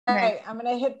right, I'm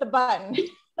gonna hit the button.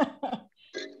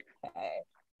 Okay.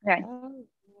 Okay.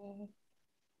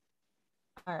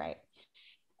 All right.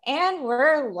 And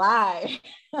we're live.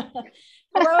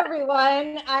 Hello,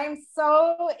 everyone. I'm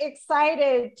so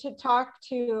excited to talk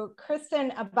to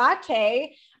Kristen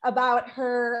Abate about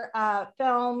her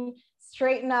film,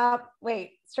 Straighten Up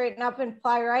and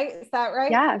Fly Right. Is that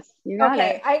right? Yes, you got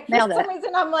it. For some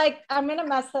reason, I'm like, I'm going to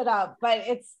mess it up, but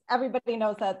everybody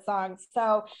knows that song.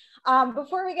 So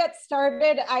before we get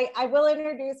started, I will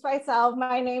introduce myself.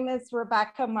 My name is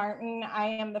Rebecca Martin. I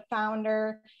am the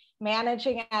founder,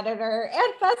 managing editor,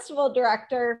 and festival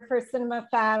director for Cinema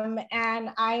Femme. And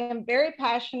I am very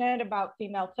passionate about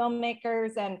female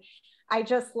filmmakers, and I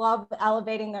just love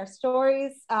elevating their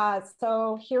stories.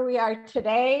 So here we are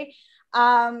today.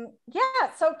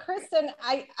 So Kristen,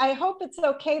 I hope it's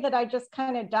okay that I just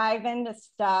kind of dive into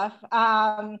stuff.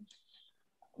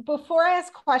 Before I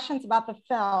ask questions about the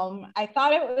film, I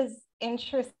thought it was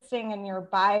interesting in your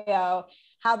bio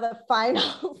how the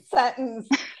final sentence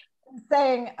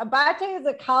saying Abate is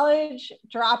a college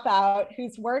dropout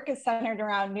whose work is centered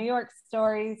around New York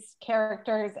stories,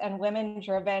 characters, and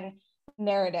women-driven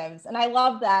narratives. And I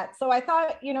love that. So I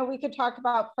thought, we could talk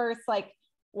about first, like,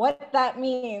 what that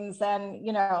means. And,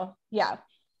 yeah.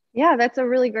 Yeah, that's a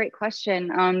really great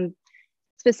question.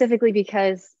 Specifically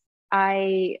because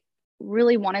I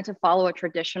really wanted to follow a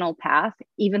traditional path,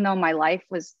 even though my life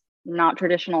was not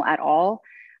traditional at all.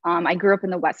 I grew up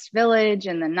in the West Village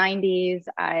in the 90s.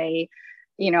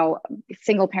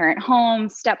 Single parent home,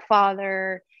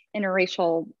 stepfather,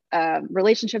 interracial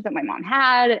relationship that my mom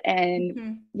had.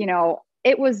 And,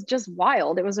 it was just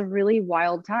wild. It was a really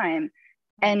wild time.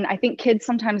 And I think kids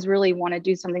sometimes really want to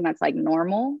do something that's like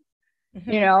normal,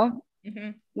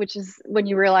 which is when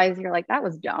you realize you're like, that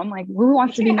was dumb. Like, who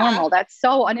wants to be normal? That's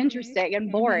so uninteresting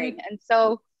and boring. And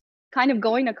so kind of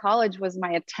going to college was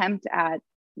my attempt at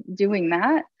doing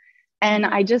that. And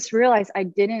I just realized I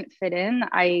didn't fit in.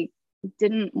 I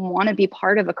didn't want to be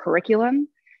part of a curriculum,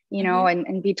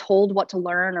 and be told what to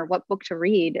learn or what book to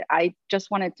read. I just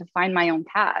wanted to find my own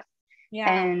path.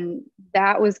 Yeah. And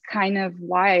that was kind of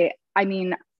why,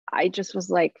 I just was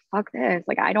like, fuck this.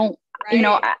 Like, I don't,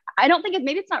 I don't think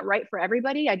maybe it's not right for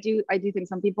everybody. I do think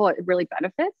some people it really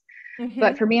benefits.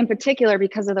 But for me in particular,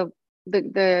 because of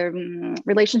the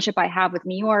relationship I have with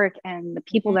New York and the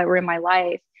people that were in my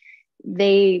life,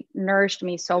 they nourished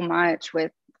me so much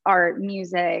with art,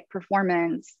 music,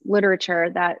 performance, literature,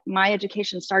 that my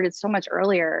education started so much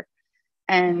earlier.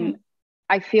 And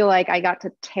I feel like I got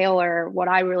to tailor what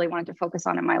I really wanted to focus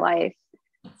on in my life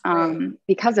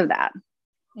because of that.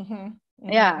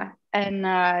 Yeah. And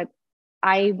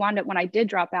I wound up, when I did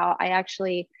drop out, I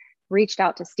actually reached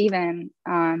out to Steven,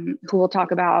 who we'll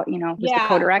talk about, who's the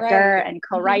co-director and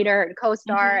co-writer and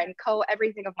co-star and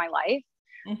everything of my life.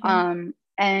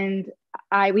 And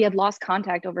we had lost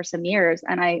contact over some years.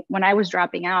 And when I was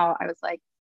dropping out, I was like,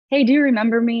 hey, do you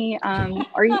remember me?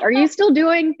 Are you still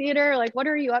doing theater? Like, what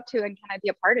are you up to? And can I be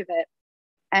a part of it?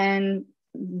 And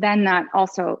then that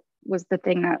also was the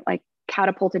thing that like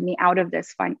catapulted me out of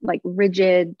this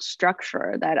rigid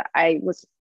structure that I was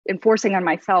enforcing on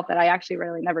myself that I actually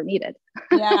really never needed.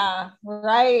 Yeah,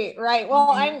 right.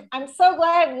 Well, I'm so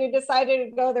glad you decided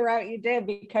to go the route you did,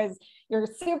 because you're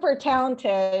super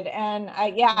talented. And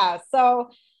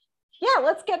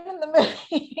let's get in the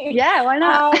movie. Yeah, why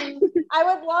not? I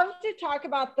would love to talk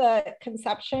about the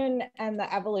conception and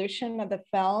the evolution of the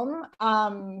film,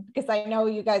 because I know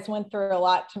you guys went through a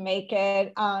lot to make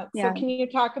it. So can you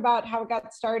talk about how it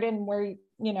got started and where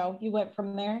you went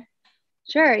from there?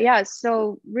 Sure. Yeah.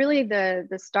 So really the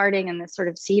starting and the sort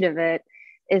of seed of it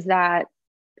is that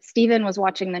Steven was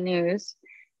watching the news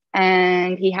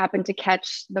and he happened to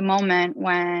catch the moment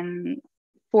when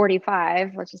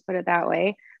 45, let's just put it that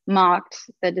way, mocked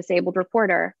the disabled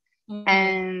reporter.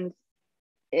 And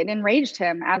it enraged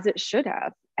him, as it should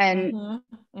have. And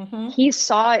he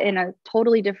saw it in a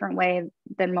totally different way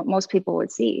than most people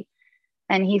would see.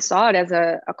 And he saw it as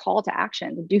a call to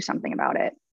action to do something about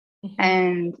it.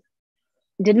 And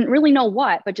didn't really know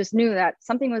what, but just knew that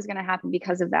something was going to happen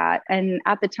because of that. And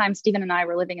at the time, Steven and I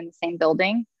were living in the same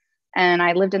building, and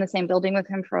I lived in the same building with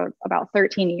him for about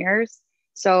 13 years.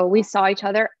 So we saw each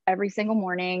other every single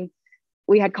morning.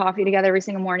 We had coffee together every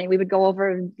single morning. We would go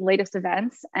over latest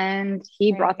events, and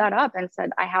he brought that up and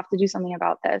said, I have to do something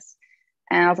about this.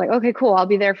 And I was like, okay, cool. I'll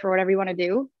be there for whatever you want to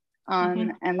do.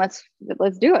 And let's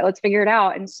do it. Let's figure it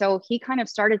out. And so he kind of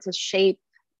started to shape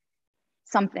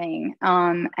something,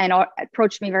 and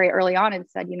approached me very early on and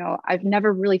said, I've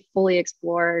never really fully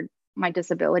explored my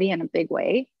disability in a big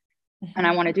way. And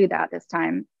I want to do that this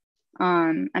time.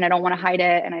 And I don't want to hide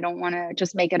it. And I don't want to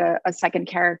just make it a second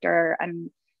character and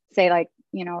say like,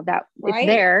 you know, that it's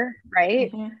there.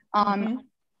 Right.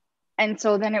 And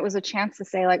so then it was a chance to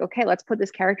say like, okay, let's put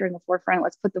this character in the forefront.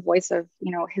 Let's put the voice of,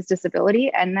 you know, his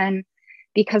disability. And then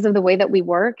because of the way that we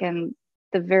work and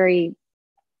the very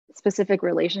specific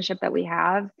relationship that we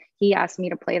have, he asked me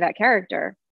to play that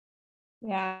character.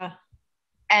 Yeah.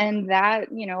 And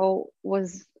that, you know,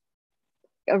 was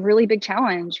a really big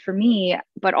challenge for me,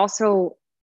 but also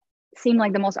seemed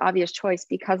like the most obvious choice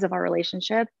because of our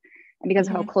relationship and because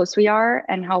of how close we are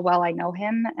and how well I know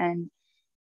him.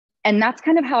 And that's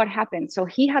kind of how it happened. So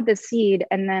he had this seed,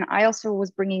 and then I also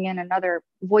was bringing in another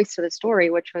voice to the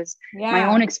story, which was my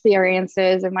own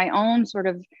experiences and my own sort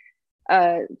of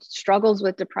struggles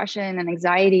with depression and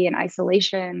anxiety and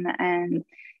isolation, and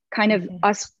kind of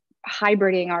us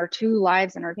hybriding our two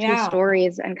lives and our two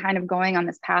stories and kind of going on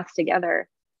this path together.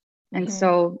 And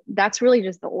so that's really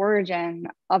just the origin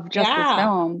of just this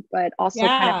film, but also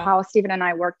kind of how Stephen and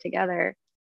I work together.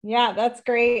 Yeah, that's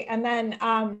great. And then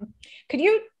could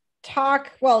you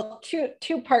talk, well,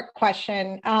 two-part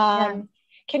question. Can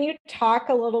you talk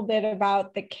a little bit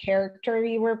about the character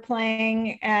you were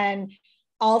playing? And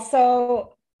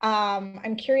also,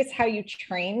 I'm curious how you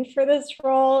trained for this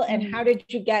role and how did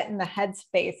you get in the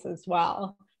headspace as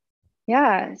well?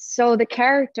 Yeah, so the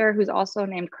character, who's also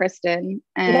named Kristen,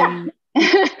 and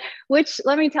which,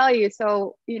 let me tell you,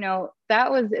 so, you know,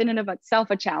 that was in and of itself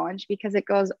a challenge, because it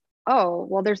goes, oh,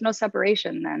 well, there's no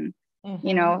separation then.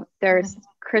 You know, there's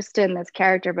Kristen, this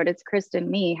character, but it's Kristen,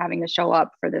 me, having to show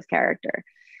up for this character.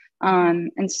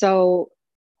 And so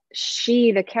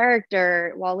she, the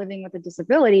character, while living with a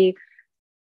disability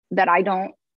that I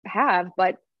don't have,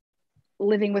 but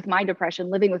living with my depression,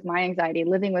 living with my anxiety,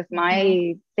 living with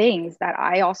my things that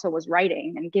I also was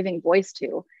writing and giving voice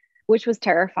to, which was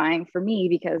terrifying for me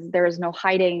because there is no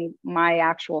hiding my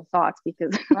actual thoughts,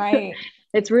 because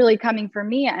it's really coming from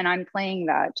me and I'm playing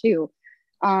that too.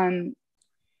 And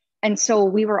so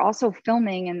we were also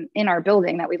filming in our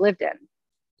building that we lived in.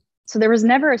 So there was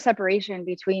never a separation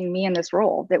between me and this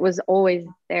role. That was always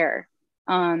there.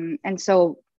 And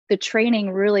so the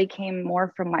training really came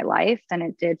more from my life than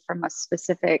it did from a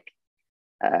specific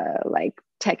like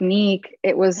technique.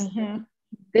 It was,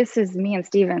 this is me and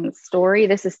Stephen's story.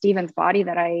 This is Stephen's body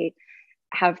that I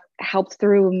have helped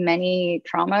through many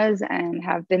traumas and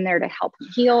have been there to help him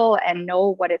heal and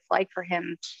know what it's like for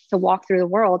him to walk through the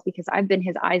world, because I've been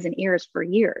his eyes and ears for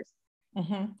years.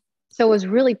 So it was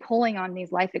really pulling on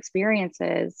these life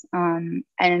experiences and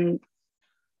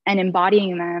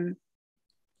embodying them,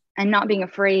 and not being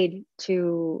afraid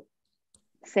to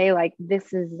say like,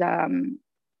 this is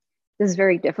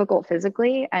very difficult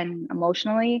physically and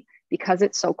emotionally because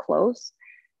it's so close.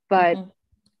 But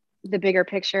the bigger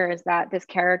picture is that this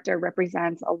character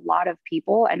represents a lot of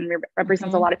people and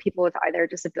represents a lot of people with either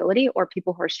disability or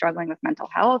people who are struggling with mental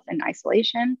health and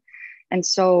isolation. And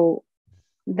so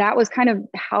that was kind of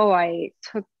how I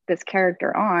took this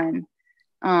character on.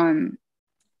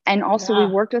 And also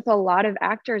we worked with a lot of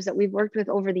actors that we've worked with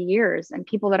over the years and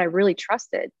people that I really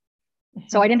trusted.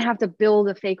 So I didn't have to build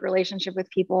a fake relationship with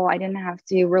people. I didn't have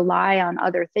to rely on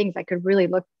other things. I could really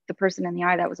look the person in the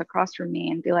eye that was across from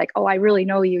me and be like, oh, I really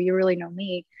know you, you really know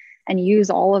me, and use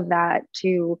all of that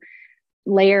to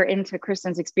layer into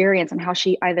Kristen's experience and how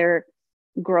she either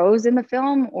grows in the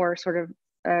film or sort of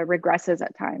regresses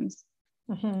at times.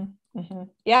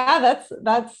 Yeah,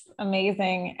 that's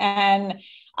amazing. And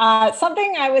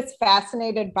something I was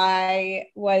fascinated by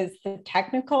was the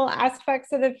technical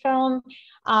aspects of the film,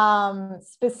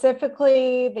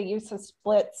 specifically the use of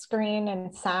split screen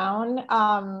and sound.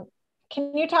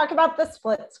 Can you talk about the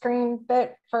split screen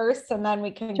bit first, and then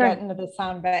we can get into the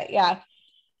sound bit?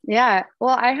 Yeah.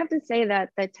 Well, I have to say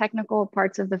that the technical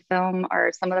parts of the film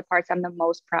are some of the parts I'm the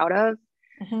most proud of,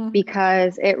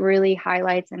 because it really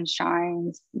highlights and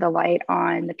shines the light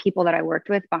on the people that I worked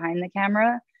with behind the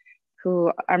camera,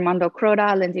 who Armando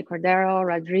Croda, Lindsay Cordero,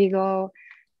 Rodrigo.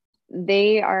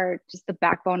 They are just the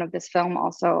backbone of this film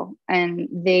also. And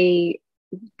they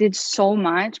did so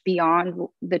much beyond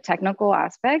the technical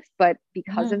aspects, but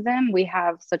because of them, we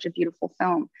have such a beautiful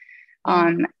film.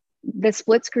 The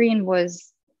split screen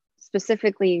was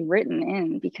specifically written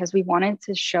in because we wanted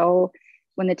to show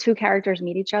when the two characters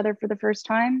meet each other for the first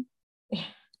time.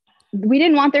 We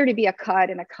didn't want there to be a cut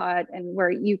and where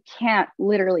you can't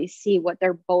literally see what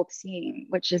they're both seeing,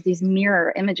 which is these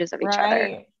mirror images of each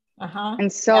other.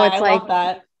 And so it's like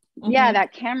that.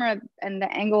 That camera and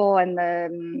the angle and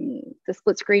the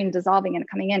split screen dissolving and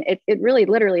coming in, it really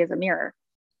literally is a mirror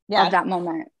of that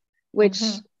moment, which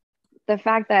the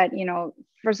fact that, you know,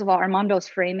 first of all, Armando's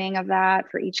framing of that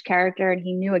for each character, and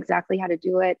he knew exactly how to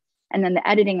do it. And then the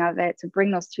editing of it to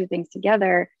bring those two things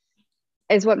together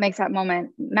is what makes that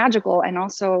moment magical, and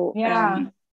also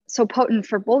so potent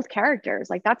for both characters.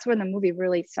 Like that's when the movie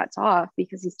really sets off,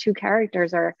 because these two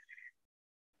characters are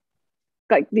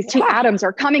like, these two atoms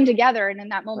are coming together and in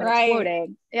that moment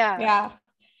exploding. I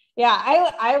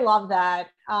love that.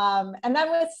 And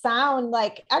then with sound,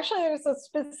 like actually there's a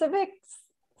specific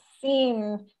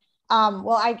scene,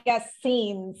 well, I guess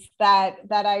scenes that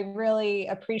I really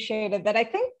appreciated that I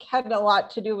think had a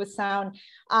lot to do with sound.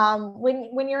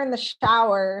 When you're in the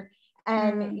shower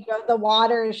and you know the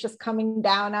water is just coming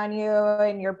down on you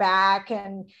and your back,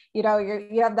 and you know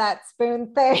you have that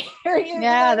spoon thing.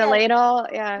 The ladle.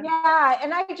 And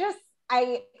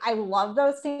I love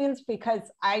those scenes because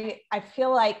I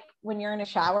feel like when you're in a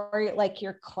shower, like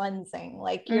you're cleansing,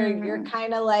 like you're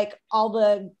kind of like all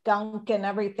the gunk and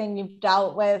everything you've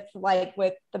dealt with, like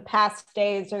with the past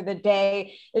days or the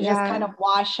day is just kind of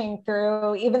washing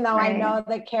through, even though I know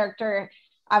the character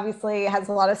obviously has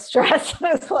a lot of stress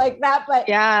like that, but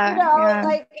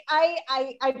like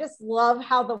I just love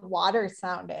how the water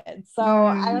sounded. So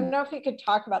I don't know if you could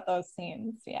talk about those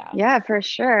scenes. For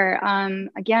sure.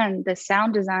 Again, the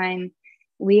sound design,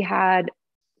 we had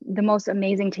the most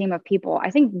amazing team of people. I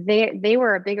think they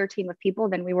were a bigger team of people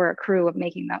than we were a crew of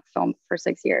making that film for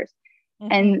 6 years.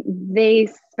 And they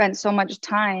spent so much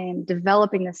time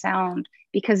developing the sound,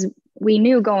 because we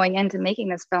knew going into making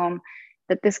this film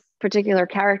that this particular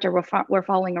character we're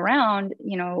following around,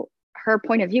 you know, her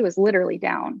point of view is literally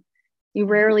down. You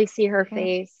rarely see her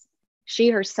face. She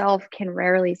herself can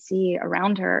rarely see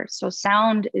around her. So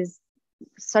sound is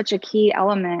such a key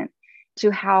element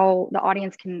to how the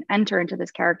audience can enter into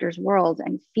this character's world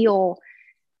and feel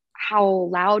how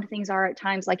loud things are at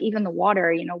times. Like even the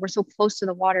water, you know, we're so close to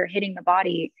the water hitting the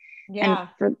body. And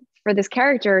for this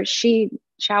character, she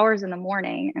showers in the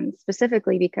morning, and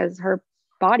specifically because her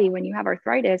body, when you have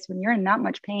arthritis, when you're in that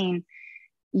much pain,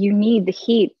 you need the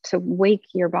heat to wake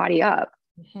your body up.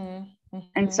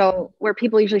 And so where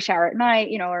people usually shower at night,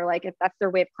 you know, or like if that's their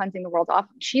way of cleansing the world off,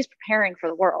 she's preparing for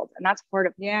the world, and that's part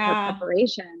of her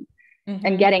preparation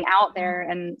and getting out there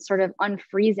and sort of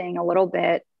unfreezing a little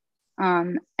bit.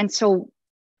 And so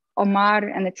Omar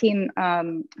and the team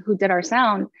who did our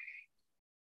sound,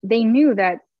 they knew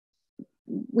that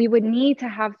we would need to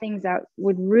have things that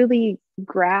would really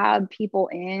grab people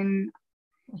in,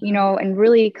 you know, and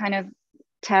really kind of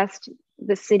test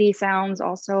the city sounds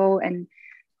also, and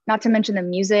not to mention the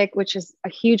music, which is a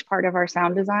huge part of our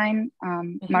sound design.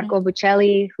 Marco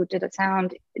Buccelli, who did a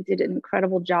sound, did an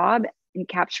incredible job in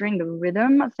capturing the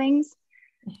rhythm of things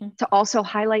to also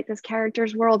highlight this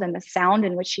character's world and the sound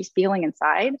in which she's feeling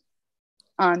inside.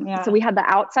 So we had the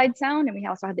outside sound and we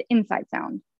also had the inside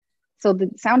sound. So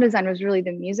the sound design was really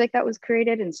the music that was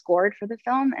created and scored for the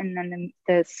film, and then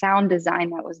the sound design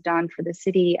that was done for the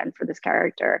city and for this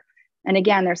character. And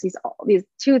again, there's these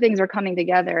two things are coming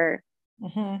together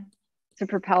to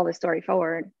propel the story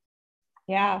forward.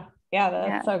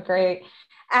 That's so great.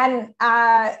 And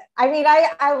I mean,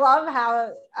 I love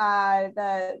how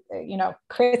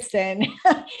Kristen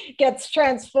gets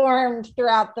transformed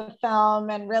throughout the film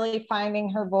and really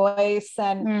finding her voice.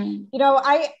 And you know,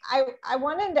 I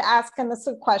wanted to ask, and this is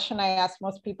a question I ask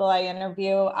most people I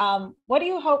interview, what do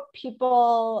you hope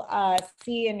people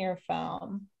see in your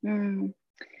film?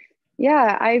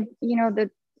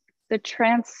 The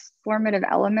transformative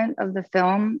element of the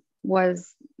film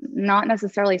was not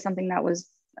necessarily something that was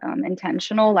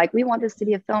intentional. Like, we want this to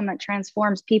be a film that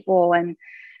transforms people, and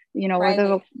you know,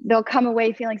 where they'll come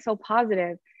away feeling so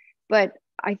positive. But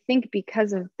I think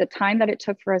because of the time that it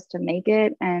took for us to make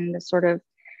it, and the sort of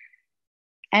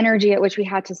energy at which we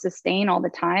had to sustain all the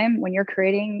time, when you're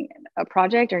creating a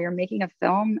project or you're making a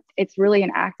film, it's really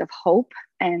an act of hope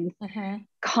and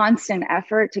constant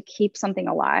effort to keep something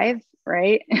alive,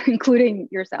 right? Including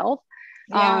yourself.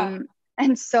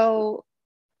 And so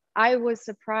I was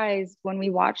surprised when we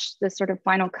watched the sort of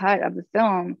final cut of the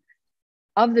film,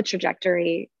 of the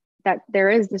trajectory, that there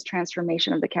is this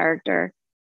transformation of the character.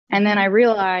 And then I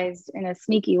realized in a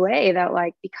sneaky way that,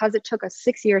 like, because it took us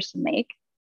 6 years to make,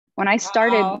 when I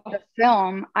started the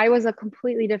film, I was a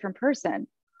completely different person.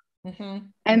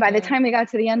 And by the time we got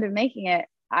to the end of making it,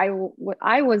 I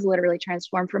was literally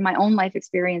transformed from my own life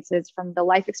experiences, from the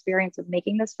life experience of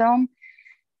making this film,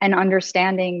 and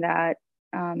understanding that,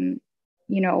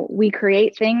 you know, we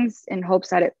create things in hopes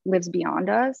that it lives beyond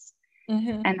us,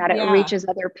 and that it reaches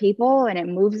other people and it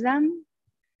moves them.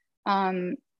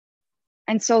 And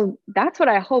so that's what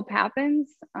I hope happens.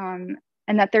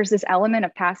 And that there's this element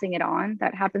of passing it on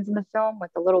that happens in the film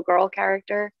with the little girl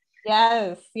character.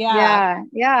 Yes. Yeah. Yeah.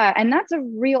 Yeah. And that's a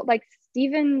real, like,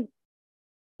 Steven,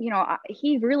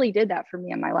 he really did that for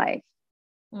me in my life.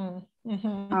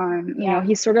 Mm-hmm. You know,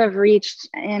 he sort of reached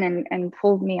in and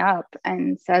pulled me up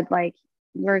and said, like,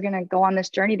 we're going to go on this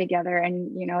journey together,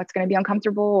 and, it's going to be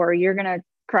uncomfortable, or you're going to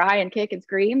cry and kick and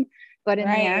scream. But in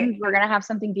the end, we're going to have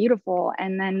something beautiful.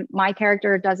 And then my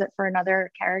character does it for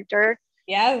another character.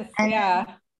 Yes. And Yeah.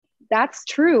 that's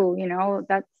true.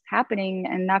 That's happening.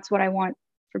 And that's what I want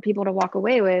for people to walk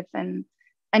away with. And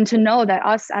to know that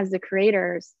us as the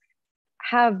creators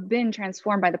have been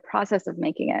transformed by the process of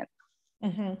making it.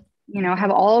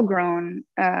 Have all grown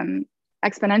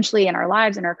exponentially in our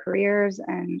lives and our careers,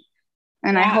 and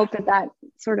I hope that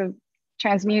sort of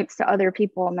transmutes to other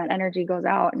people, and that energy goes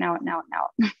out and out and out and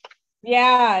out.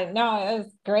 Yeah, no, it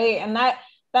was great. And that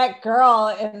girl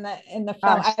in the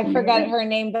film, I forget her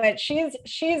name, but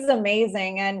she's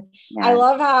amazing. And I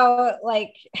love how,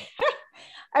 like,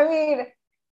 I mean,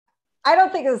 I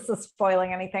don't think this is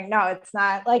spoiling anything. No, it's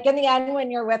not. Like, in the end, when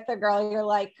you're with the girl, you're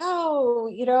like, oh,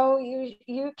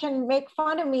 you can make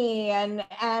fun of me, and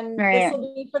this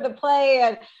will be for the play.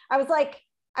 And I was like,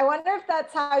 I wonder if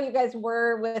that's how you guys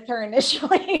were with her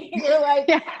initially. You're like,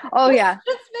 just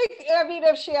make, I mean,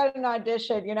 if she had an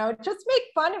audition, just make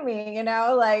fun of me,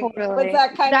 like, totally. Was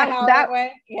that kind of how it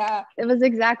went? Yeah. It was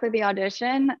exactly the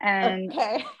audition. And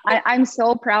I'm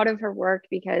so proud of her work,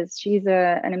 because she's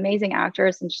an amazing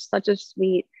actress, and she's such a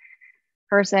sweet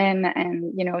person.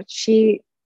 And,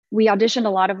 we auditioned a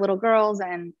lot of little girls,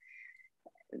 and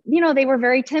they were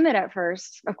very timid at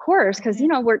first, of course, because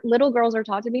little girls are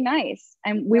taught to be nice,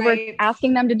 and we were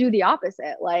asking them to do the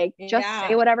opposite, like, just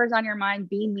say whatever's on your mind,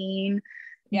 be mean,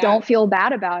 don't feel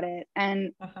bad about it.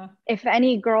 And if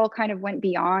any girl kind of went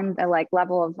beyond the, like,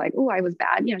 level of, like, oh, I was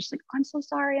bad, she's like, I'm so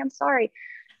sorry, I'm sorry.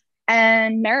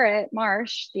 And Merritt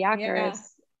Marsh, the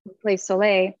actress who plays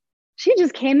Soleil, she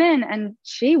just came in and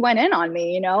she went in on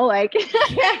me, like, she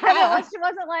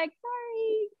wasn't like,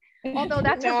 sorry, although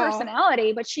that's her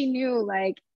personality, but she knew,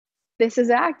 like, this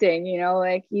is acting,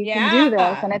 like, you can do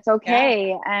this, and it's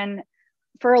okay. And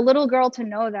for a little girl to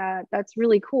know that, that's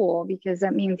really cool, because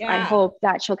that means I hope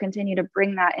that she'll continue to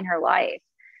bring that in her life.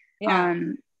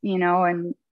 And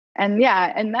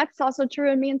that's also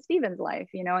true in me and Steven's life,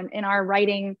 in our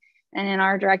writing and in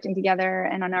our directing together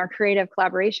and on our creative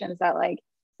collaborations, that, like,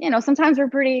 sometimes we're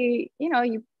pretty,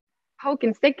 you poke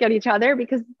and stick at each other,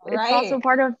 because it's also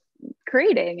part of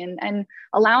creating and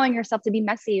allowing yourself to be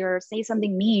messy, or say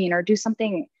something mean, or do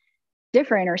something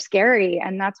different or scary.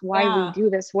 And that's why we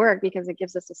do this work, because it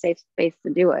gives us a safe space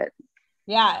to do it.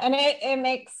 And it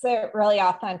makes it really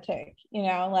authentic,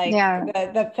 like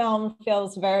the film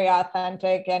feels very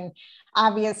authentic, and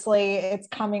obviously it's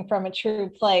coming from a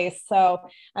true place. So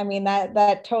I mean,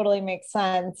 that totally makes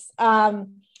sense. I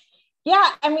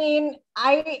mean,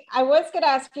 I was going to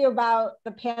ask you about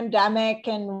the pandemic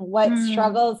and what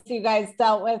struggles you guys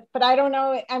dealt with, but I don't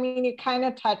know. I mean, you kind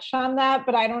of touched on that,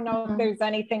 but I don't know if there's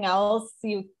anything else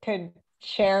you could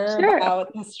share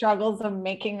about the struggles of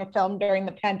making a film during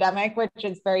the pandemic, which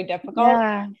is very difficult.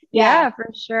 Yeah,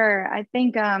 for sure. I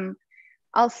think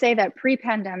I'll say that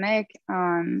pre-pandemic,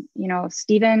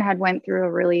 Steven had went through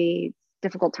a really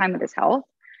difficult time with his health.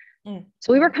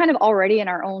 So we were kind of already in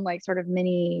our own, like, sort of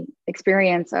mini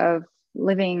experience of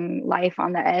living life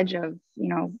on the edge of,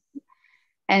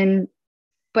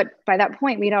 but by that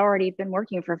point we'd already been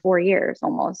working for 4 years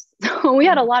almost. So we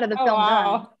had a lot of the film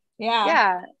done.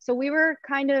 Yeah. So we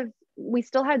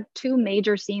still had 2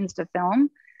 major scenes to film,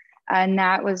 and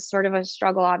that was sort of a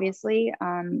struggle, obviously.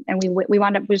 And we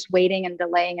wound up just waiting and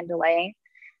delaying.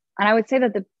 And I would say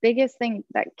that the biggest thing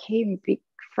that came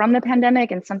from the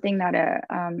pandemic, and something that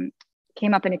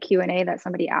came up in a Q&A that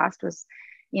somebody asked, was,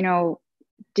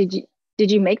 did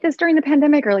you make this during the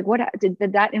pandemic, or, like, what did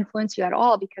that influence you at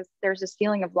all? Because there's this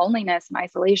feeling of loneliness and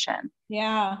isolation.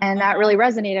 And that really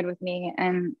resonated with me.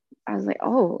 And I was like,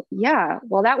 oh yeah,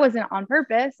 well, that wasn't on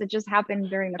purpose. It just happened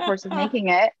during the course of making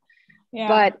it.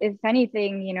 But if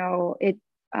anything, it's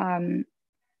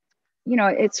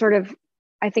sort of,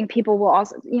 I think people will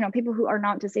also, people who are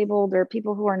not disabled, or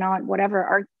people who are not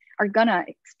whatever, are gonna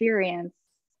experience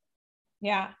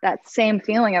that same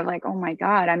feeling of, like, oh my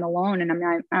God, I'm alone,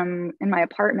 and I'm in my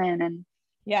apartment, and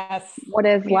what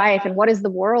is life, and what is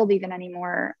the world even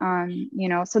anymore?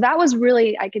 So that was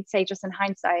really, I could say, just in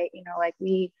hindsight, like,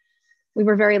 we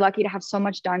were very lucky to have so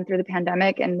much done through the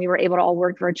pandemic, and we were able to all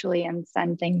work virtually and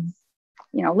send things,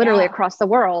 literally across the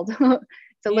world to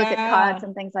look at cuts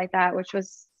and things like that, which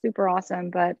was super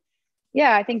awesome. But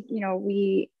I think,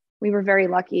 we were very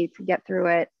lucky to get through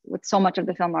it with so much of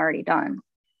the film already done.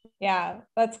 Yeah,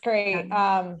 that's great.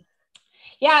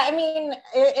 Yeah, I mean,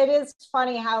 it is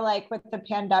funny how like with the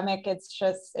pandemic, it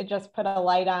just put a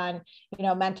light on,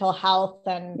 mental health.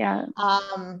 And Yeah.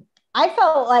 I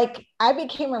felt like I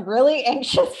became a really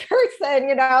anxious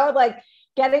person, like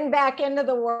getting back into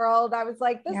the world. I was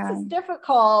like, this is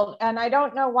difficult. And I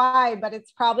don't know why, but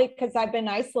it's probably because I've been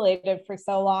isolated for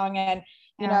so long. And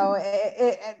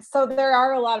so there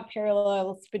are a lot of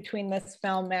parallels between this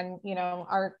film and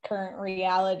our current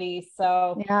reality.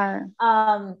 So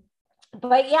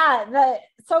but yeah,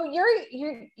 so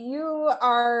you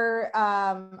are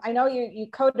I know you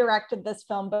co-directed this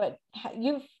film, but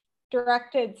you've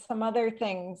directed some other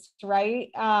things, right?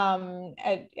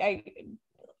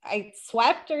 I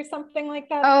swept or something like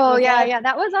that. Oh, yeah.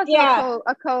 That was also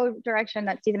a co-direction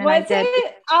that Stephen and I did.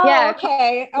 Oh,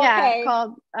 okay.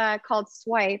 Called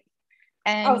Swipe.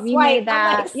 And we Swipe. made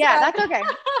that. Like, that's okay.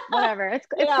 Whatever. It's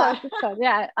close. It's close.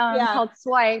 Called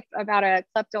Swipe, about a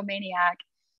kleptomaniac.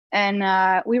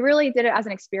 And we really did it as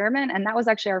an experiment. And that was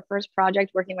actually our first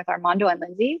project working with Armando and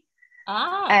Lindsay.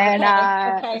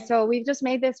 So we've just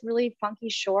made this really funky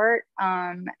short,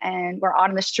 and we're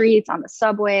on the streets, on the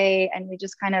subway, and we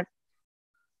just kind of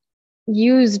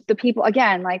used the people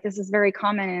again. Like, this is very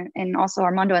common in also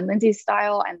Armando and Lindsay's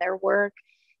style and their work.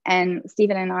 And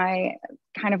Stephen and I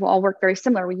kind of all work very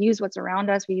similar. We use what's around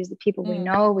us. We use the people we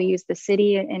know. We use the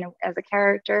city as a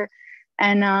character.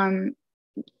 And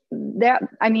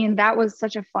that was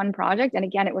such a fun project. And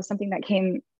again, it was something that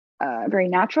came very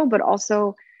natural, but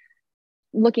also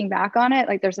looking back on it,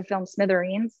 like there's a film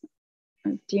Smithereens.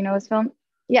 Do you know this film?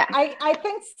 Yeah, I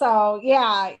think so.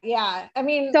 Yeah. I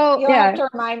mean, you'll have to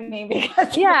remind me because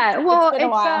it's been a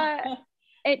while.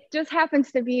 It just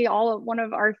happens to be one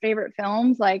of our favorite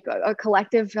films, like a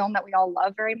collective film that we all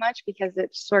love very much, because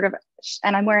it's sort of,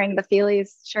 and I'm wearing the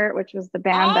Feelies shirt, which was the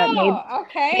band that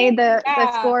made the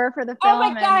score for the film. Oh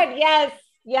my God, yes.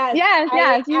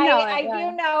 I do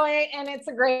know it, and it's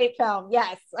a great film.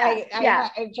 Yes,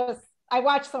 I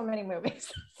watch so many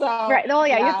movies. So right. Oh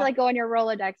yeah, you have to like go on your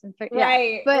Rolodex and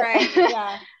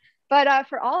but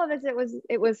for all of us,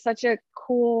 it was such a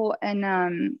cool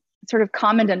and sort of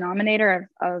common denominator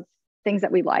of things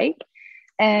that we like,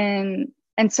 and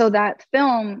so that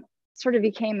film sort of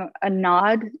became a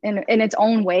nod in its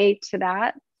own way to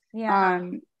that.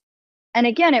 And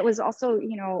again, it was also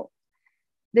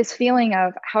this feeling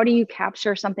of, how do you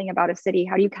capture something about a city?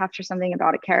 How do you capture something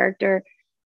about a character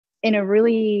in a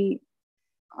really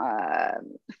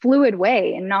fluid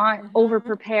way, and not over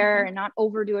prepare and not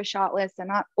overdo a shot list, and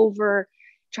not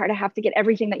try to have to get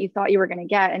everything that you thought you were going to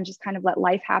get, and just kind of let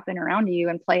life happen around you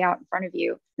and play out in front of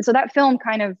you. And so that film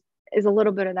kind of is a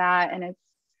little bit of that. And it's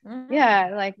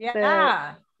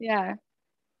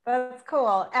that's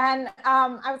cool. And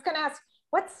I was going to ask,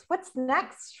 what's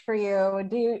next for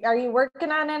you? Are you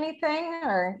working on anything,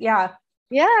 or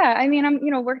I mean,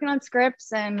 I'm working on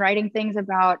scripts and writing things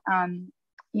about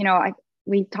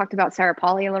we talked about Sarah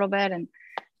Polley a little bit, and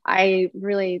I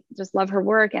really just love her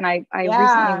work. And I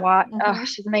recently watched,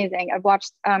 she's amazing. I've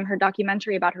watched her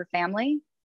documentary about her family.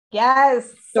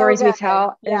 Yes. Stories We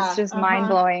Tell. It's just mind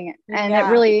blowing. And it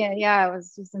really, it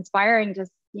was just inspiring.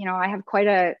 Just, I have quite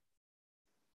a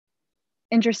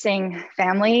interesting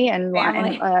family, and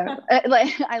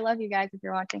I love you guys if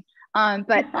you're watching.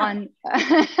 But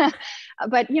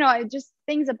just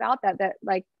things about that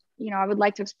like, I would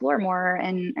like to explore more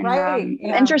and I'm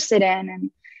interested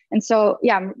in. And so,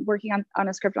 I'm working on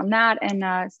a script on that.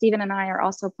 And Stephen and I are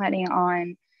also planning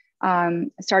on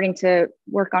starting to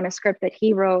work on a script that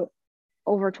he wrote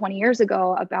over 20 years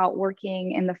ago about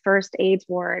working in the first AIDS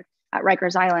ward at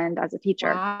Rikers Island as a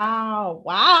teacher. Wow.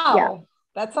 Yeah.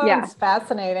 That sounds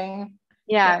fascinating.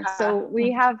 So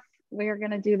we are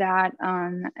going to do that.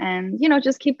 And,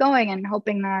 just keep going and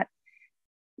hoping that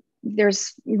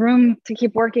there's room to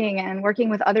keep working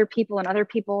with other people and other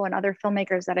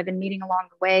filmmakers that I've been meeting along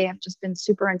the way have just been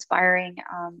super inspiring,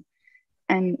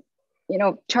 and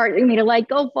charging me to like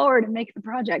go forward and make the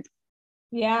project.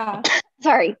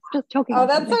 Sorry, just choking. Oh,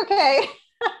 that's okay.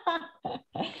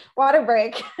 Water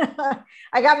break.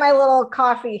 I got my little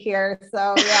coffee here,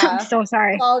 so I'm so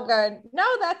sorry. It's all good.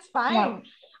 No, that's fine.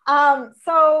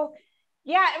 So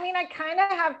I mean, I kind of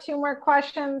have two more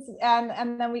questions,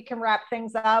 and then we can wrap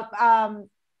things up.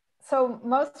 So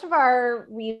most of our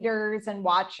readers and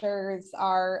watchers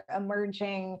are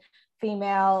emerging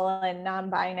female and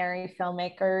non-binary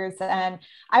filmmakers. And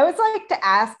I always like to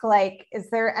ask, like, is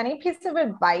there any piece of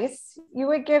advice you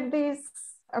would give these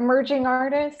emerging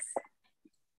artists?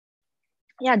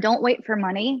 Don't wait for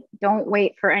money. Don't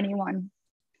wait for anyone.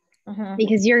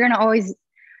 Because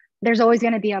there's always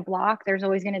going to be a block. There's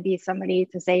always going to be somebody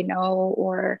to say no,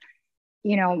 or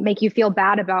you know, make you feel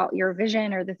bad about your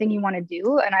vision or the thing you want to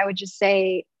do. And I would just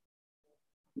say,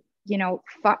 you know,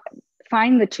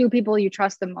 find the two people you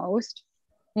trust the most.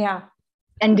 Yeah.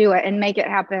 And do it and make it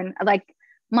happen. Like,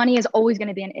 money is always going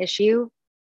to be an issue.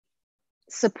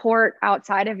 Support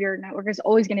outside of your network is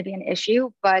always going to be an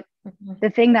issue. But the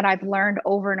thing that I've learned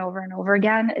over and over and over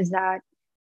again is that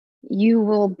you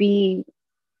will be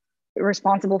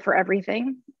responsible for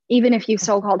everything. Even if you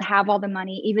so-called have all the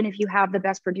money, even if you have the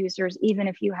best producers, even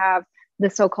if you have the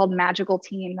so-called magical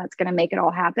team that's going to make it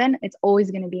all happen, it's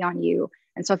always going to be on you.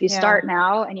 And so if you start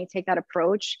now and you take that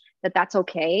approach, that's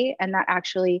okay. And that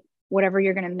actually whatever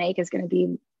you're going to make is going to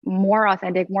be more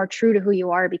authentic, more true to who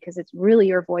you are, because it's really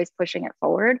your voice pushing it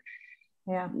forward.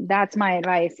 Yeah. That's my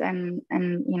advice. And,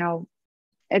 you know,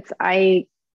 I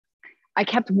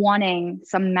kept wanting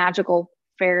some magical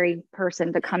fairy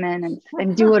person to come in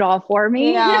and do it all for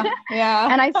me. Yeah.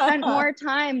 Yeah. And I spent more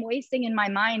time wasting in my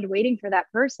mind, waiting for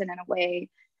that person in a way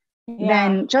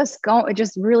than just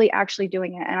really actually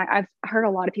doing it. And I've heard a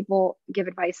lot of people give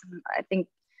advice. And I think,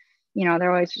 you know,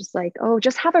 they're always just like, oh,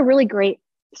 just have a really great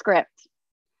script.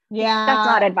 Yeah. That's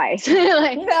not advice.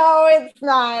 Like, no, it's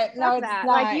not. No, it's not.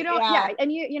 Like, you don't,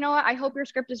 And you know what? I hope your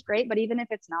script is great, but even if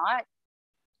it's not,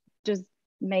 just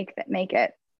make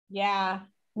it. Yeah.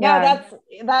 No,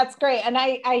 that's great. And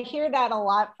I hear that a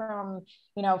lot from,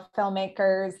 you know,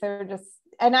 filmmakers. They're just,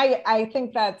 and I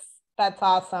think that's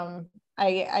awesome.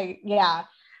 Yeah.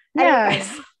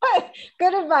 Anyways,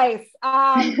 good advice.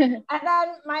 And then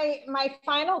my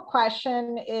final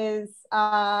question is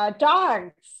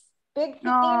dogs. Big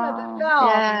theme of the film.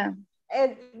 Yeah.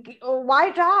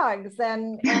 Why dogs?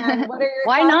 And what are your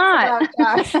why thoughts not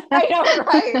about dogs? I know,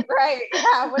 right.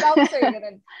 Yeah. What else are you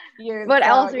gonna use? What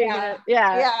else are you gonna?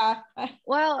 Yeah.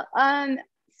 Well,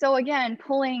 so again,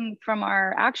 pulling from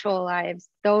our actual lives,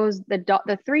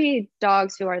 the three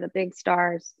dogs who are the big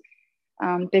stars,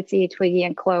 Bitsy, Twiggy,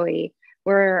 and Chloe,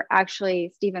 were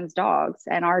actually Steven's dogs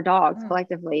and our dogs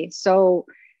collectively. So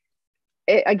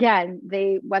again,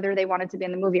 whether they wanted to be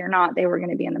in the movie or not, they were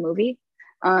going to be in the movie.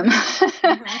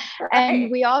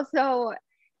 And we also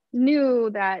knew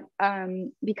that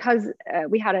because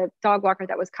we had a dog walker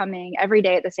that was coming every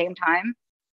day at the same time,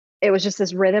 it was just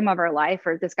this rhythm of our life,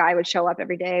 or this guy would show up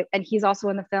every day. And he's also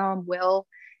in the film, Will.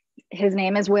 His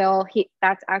name is Will.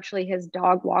 That's actually his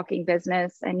dog walking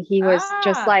business. And he was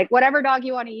just like, whatever dog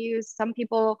you want to use. Some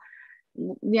people,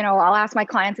 you know, I'll ask my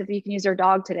clients if you can use their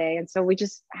dog today. And so we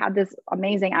just had this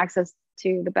amazing access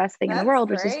to the best thing in the world,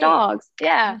 which is dogs.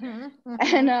 Yeah.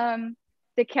 And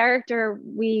the character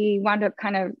we wound up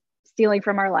kind of stealing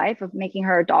from our life of making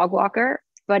her a dog walker,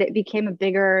 but it became a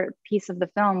bigger piece of the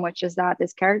film, which is that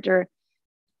this character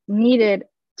needed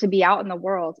to be out in the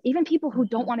world. Even people who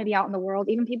don't want to be out in the world,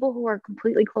 even people who are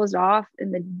completely closed off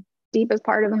in the deepest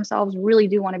part of themselves, really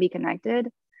do want to be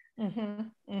connected.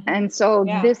 And so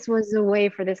this was a way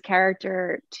for this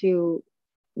character to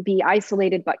be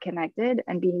isolated but connected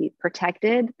and be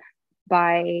protected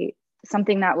by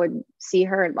something that would see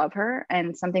her and love her,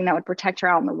 and something that would protect her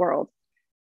out in the world.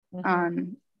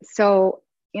 So,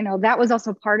 you know, that was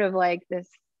also part of like this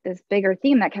bigger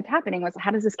theme that kept happening, was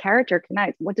how does this character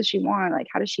connect? What does she want? Like,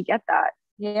 how does she get that?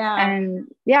 And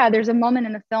there's a moment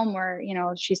in the film where, you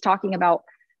know, she's talking about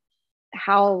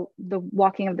how the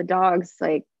walking of the dogs,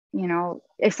 like, you know,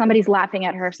 if somebody's laughing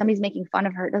at her, if somebody's making fun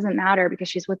of her, it doesn't matter because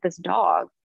she's with this dog.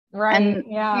 And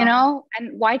you know,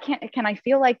 and why can I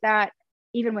feel like that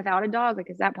even without a dog? Like,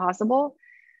 is that possible?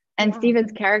 And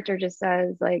Steven's character just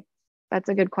says, like, that's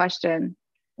a good question.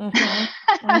 And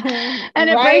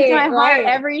it breaks my heart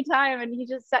every time. And he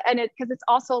just said, and because it's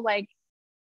also like,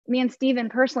 me and Steven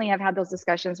personally have had those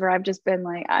discussions where I've just been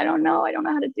like, I don't know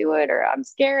how to do it, or I'm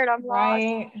scared, I'm lost.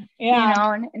 You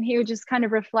know, and he would just kind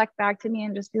of reflect back to me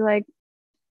and just be like,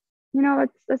 you know,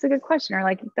 that's a good question, or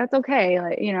like, that's okay,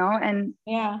 like, you know. And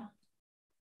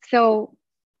so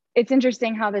it's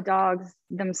interesting how the dogs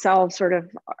themselves sort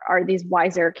of are these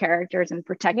wiser characters and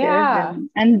protective,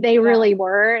 and they really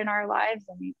were in our lives.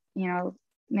 And, you know,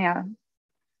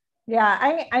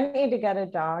 I need to get a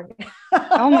dog.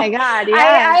 Oh my God. Yeah.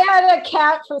 I had a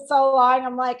cat for so long.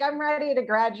 I'm like, I'm ready to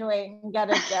graduate and get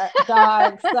a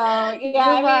dog. So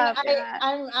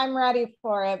I'm ready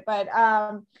for it. But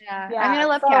I mean, I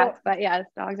love cats, but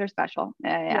dogs are special.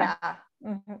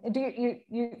 Do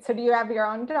you have your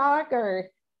own dog, or?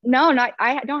 No,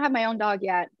 I don't have my own dog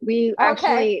yet. We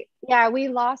actually, we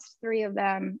lost 3 of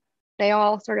them. They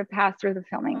all sort of passed through the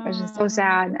filming, which is so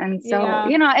sad. And so,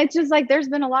 you know, it's just like, there's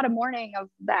been a lot of mourning of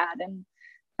that, and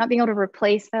not being able to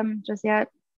replace them just yet.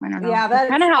 I don't know. That's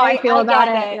kind of how I feel about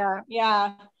it.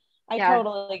 I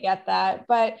totally get that.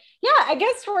 But yeah, I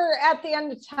guess we're at the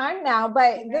end of time now,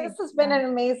 but this has been an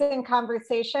amazing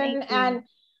conversation. And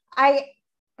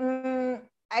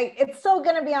it's still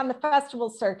going to be on the festival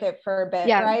circuit for a bit,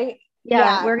 right?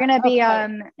 Yeah, we're gonna be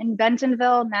in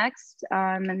Bentonville next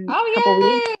in a couple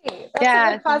weeks. That's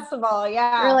a good festival.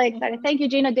 Yeah, really excited. Thank you,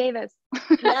 Gina Davis.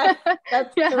 Yes,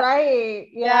 that's right.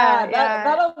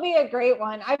 That'll be a great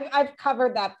one. I've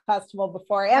covered that festival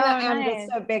before, and I'm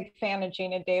just a big fan of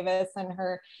Gina Davis and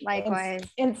her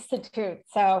institute.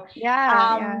 So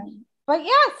but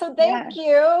yeah, so thank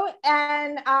you,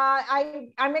 and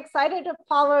I'm excited to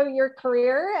follow your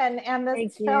career and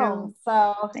this film.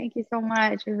 So thank you so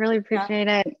much. I really appreciate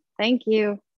it. Thank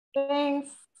you. Thanks.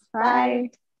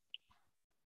 Bye.